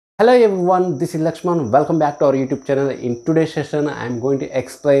Hello everyone, this is Lakshman. Welcome back to our YouTube channel. In today's session, I am going to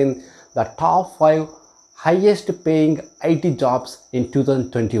explain the top 5 highest paying IT jobs in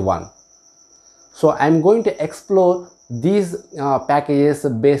 2021. So I am going to explore these packages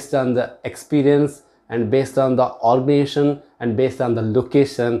based on the experience and based on the organization and based on the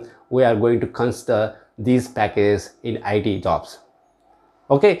location. We are going to consider these packages in IT jobs.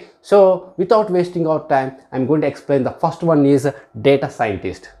 Okay, so without wasting our time, I'm going to explain. The first one is data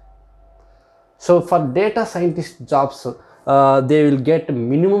scientist. So for data scientist jobs, they will get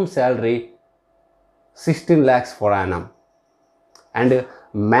minimum salary 16 lakhs per annum, and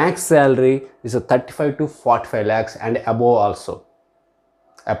max salary is 35 to 45 lakhs and above also.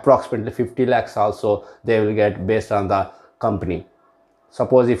 Approximately 50 lakhs also they will get based on the company.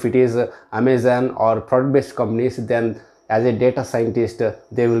 Suppose if it is Amazon or product based companies, then as a data scientist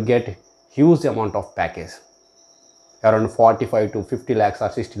they will get huge amount of package, around 45 to 50 lakhs or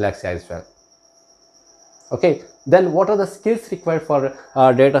 60 lakhs as well. Okay, then what are the skills required for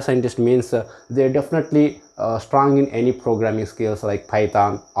data scientist? Means they're definitely strong in any programming skills like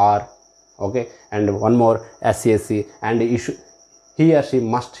Python, R, okay, and one more SCSC, and he or she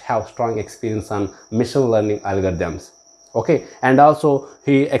must have strong experience on machine learning algorithms, okay, and also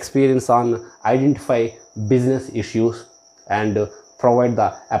he experience on identify business issues and provide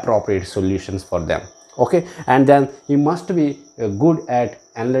the appropriate solutions for them, okay, and then he must be good at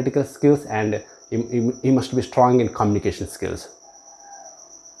analytical skills, and he must be strong in communication skills,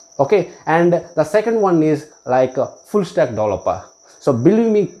 okay. And the second one is like a full stack developer. So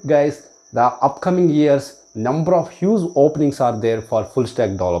believe me guys, the upcoming years number of huge openings are there for full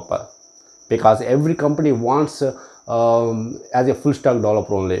stack developer, because every company wants as a full stack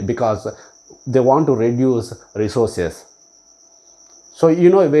developer only, because they want to reduce resources. So you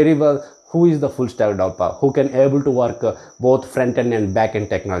know very well who is the full stack developer, who can able to work both front end and back end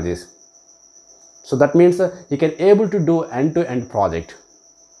technologies. So that means he can able to do end-to-end project,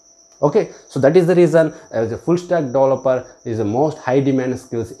 okay. So that is the reason as a full stack developer is the most high demand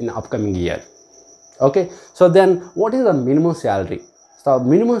skills in upcoming year, okay. So then what is the minimum salary? So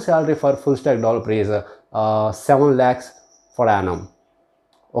minimum salary for full stack developer is 7 lakhs per annum,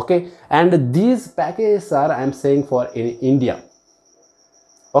 okay, and these packages are I am saying for in India,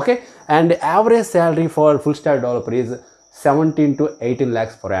 okay, and average salary for full stack developer is 17 to 18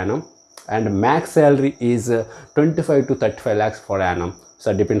 lakhs per annum, and max salary is 25 to 35 lakhs per annum. So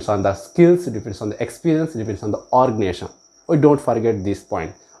it depends on the skills, it depends on the experience, it depends on the organization. We don't forget this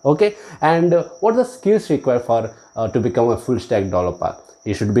point, okay. And what are the skills required for to become a full stack developer?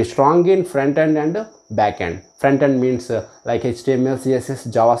 You should be strong in front end and back end. Front end means like HTML,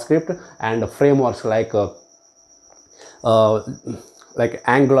 CSS, JavaScript, and frameworks like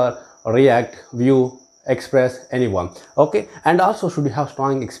Angular, React, Vue, Express, anyone, okay. And also should have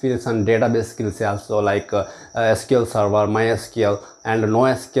strong experience on database skills also, like SQL Server, MySQL, and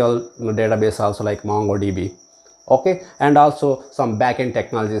NoSQL database also like MongoDB, okay. And also some backend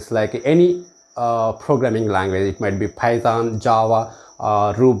technologies like any programming language. It might be Python, Java,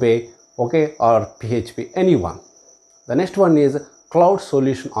 Ruby, okay, or PHP, anyone. The next one is cloud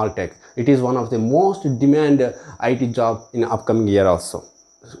solution architect. It is one of the most demanded IT job in upcoming year also.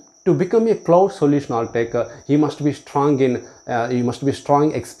 To become a cloud solution architect, he must be strong in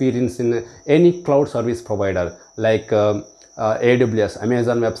strong experience in any cloud service provider like AWS,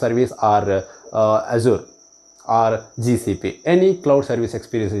 Amazon Web Service, or Azure or GCP. Any cloud service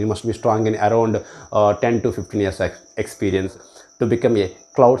experience, you must be strong in around 10 to 15 years experience to become a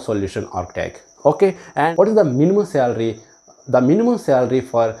cloud solution architect, okay. And what is the minimum salary? The minimum salary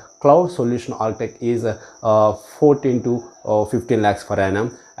for cloud solution architect is 14 to 15 lakhs per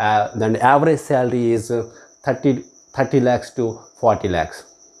annum. Then average salary is 30 lakhs to 40 lakhs.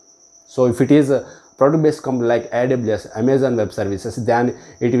 So if it is a product based company like AWS, Amazon Web Services, then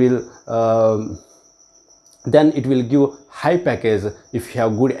it will give high package if you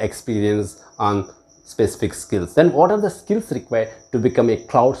have good experience on specific skills. Then what are the skills required to become a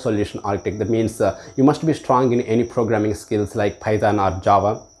cloud solution architect? That means you must be strong in any programming skills like Python or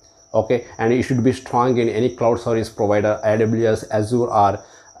Java, okay, and you should be strong in any cloud service provider, AWS, Azure, or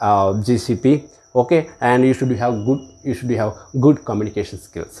GCP, okay, and you should have good communication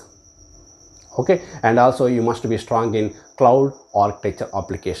skills, okay, and also you must be strong in cloud architecture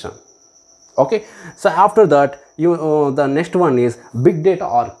application, okay. So after that, the next one is big data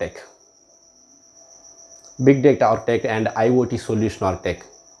architect and IoT solution architect.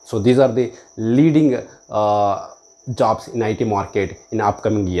 So these are the leading jobs in IT market in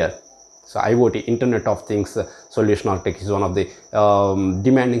upcoming year. So IoT, Internet of Things, solution architect is one of the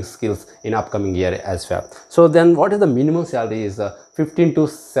demanding skills in upcoming year as well. So then what is the minimum salary is 15 to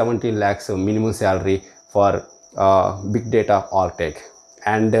 17 lakhs minimum salary for big data architect,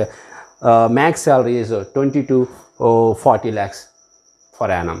 and max salary is 20 to 40 lakhs per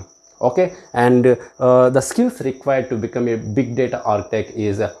annum. Okay, and the skills required to become a big data architect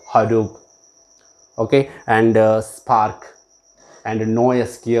is Hadoop, okay, and Spark, and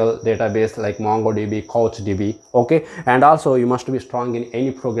NoSQL database like MongoDB, CouchDB, okay, and also you must be strong in any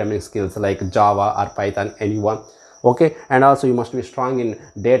programming skills like Java or Python, anyone, okay, and also you must be strong in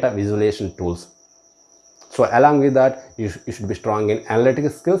data visualization tools. So along with that, you should be strong in analytical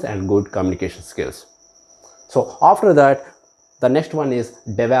skills and good communication skills. So after that, the next one is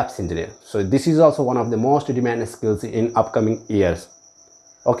DevOps engineer. So this is also one of the most demanding skills in upcoming years.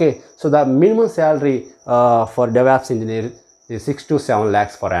 Okay, so the minimum salary for DevOps engineer is 6 to 7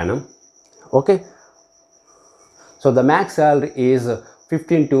 lakhs per annum. Okay, so the max salary is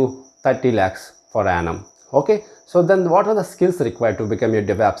 15 to 30 lakhs per annum. Okay, so then what are the skills required to become a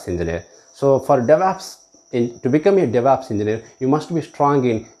DevOps engineer? So for DevOps, to become a DevOps engineer, you must be strong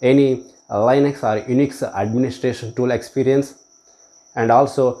in any Linux or Unix administration tool experience, and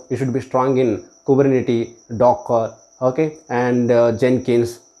also you should be strong in Kubernetes, Docker, okay, and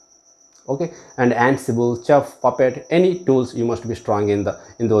Jenkins, okay, and Ansible, Chef, Puppet, any tools you must be strong in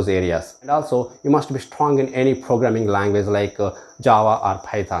those areas. And also you must be strong in any programming language like Java or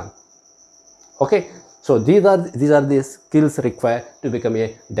Python. Okay, so these are the skills required to become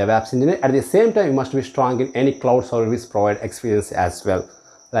a DevOps engineer. At the same time, you must be strong in any cloud service provider experience as well,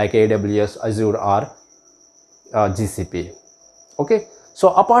 like AWS, Azure, or GCP. Okay, so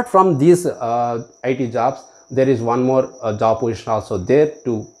apart from these IT jobs, there is one more job position also there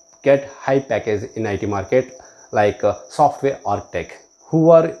to get high package in IT market, like software architect, who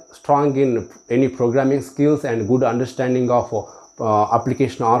are strong in any programming skills and good understanding of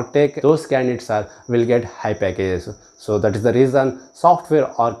application architect. Those candidates will get high packages. So that is the reason software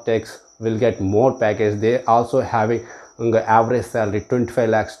architects will get more package. They also having average salary 25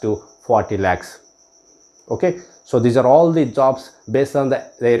 lakhs to 40 lakhs. Okay, so these are all the jobs based on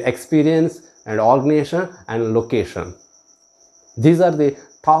their experience and organization and location. These are the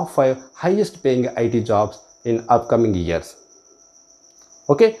top 5 highest paying IT jobs in upcoming years.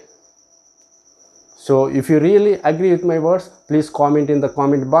 Okay, so if you really agree with my words, please comment in the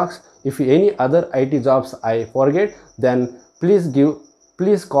comment box. If any other IT jobs I forget, then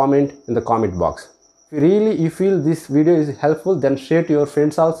please comment in the comment box. If you feel this video is helpful, then share to your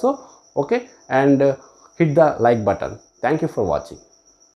friends also, okay, and hit the like button. Thank you for watching.